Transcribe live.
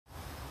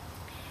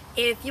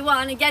If you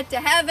want to get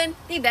to heaven,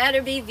 you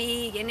better be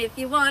vegan. If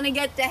you want to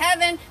get to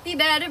heaven, you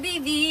better be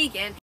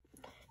vegan.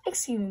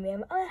 Excuse me,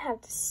 ma'am, I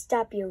have to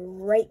stop you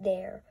right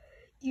there.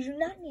 You do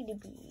not need to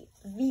be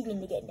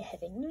vegan to get into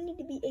heaven. You need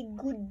to be a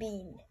good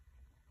bean.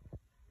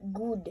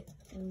 Good.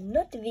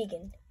 Not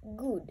vegan.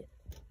 Good.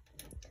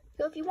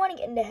 So if you want to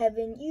get into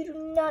heaven, you do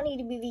not need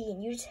to be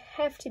vegan. You just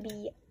have to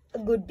be a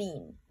good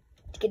bean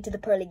to get to the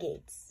pearly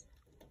gates.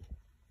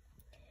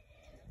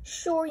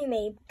 Sure, you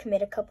may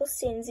commit a couple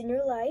sins in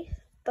your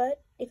life,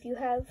 but if you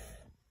have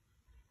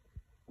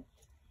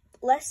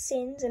less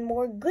sins and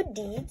more good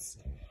deeds,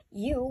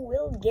 you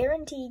will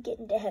guarantee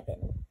getting to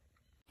heaven.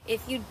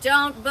 If you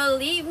don't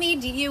believe me,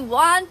 do you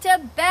want to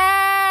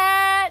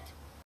bet?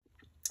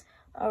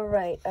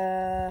 Alright,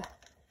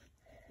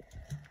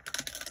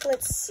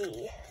 let's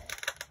see.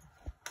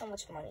 How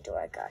much money do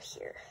I got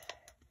here?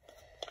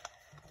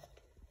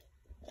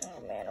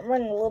 Oh man, I'm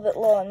running a little bit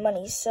low on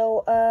money,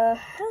 so,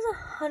 how's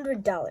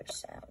 $100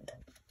 sound?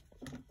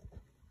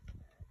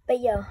 But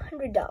yeah,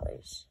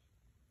 $100.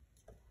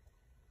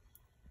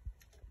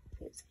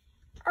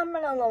 I'm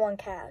running low on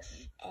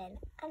cash, and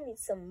I need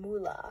some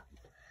moolah.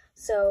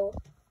 So,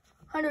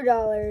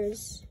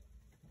 $100.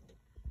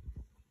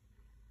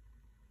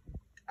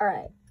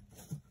 Alright.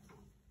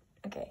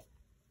 Okay.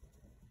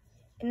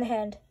 In the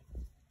hand.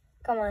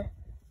 Come on.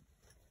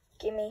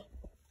 Gimme.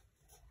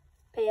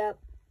 Pay up.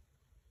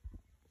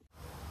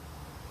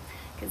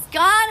 Because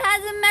God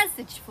has a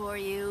message for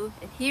you,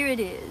 and here it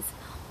is.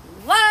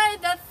 Why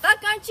the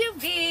fuck aren't you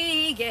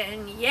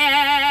vegan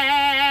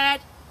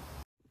yet?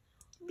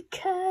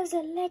 Because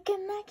I like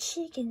my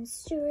chicken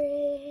strips.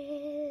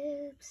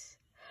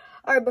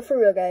 Alright, but for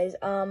real, guys,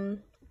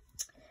 I'm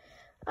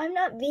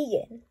not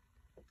vegan.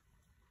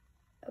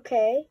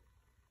 Okay?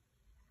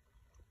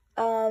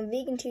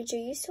 Vegan teacher,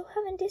 you still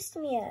haven't dissed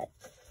me yet.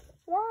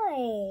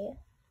 Why?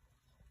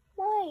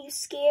 Why? You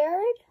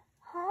scared?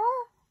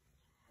 Huh?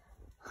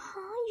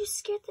 Huh? You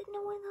scared that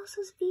no one else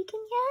is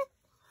vegan yet?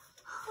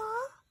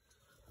 Huh?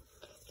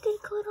 You gonna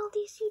call all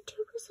these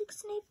YouTubers like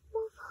Snape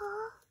Wolf,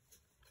 huh?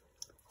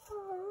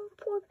 Oh,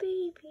 poor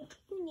baby.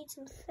 You need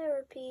some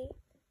therapy.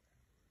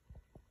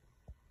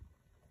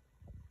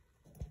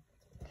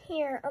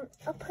 Here,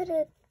 I'll put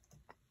a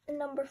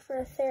number for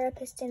a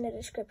therapist in the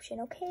description,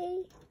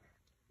 okay?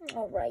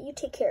 Alright, you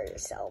take care of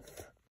yourself.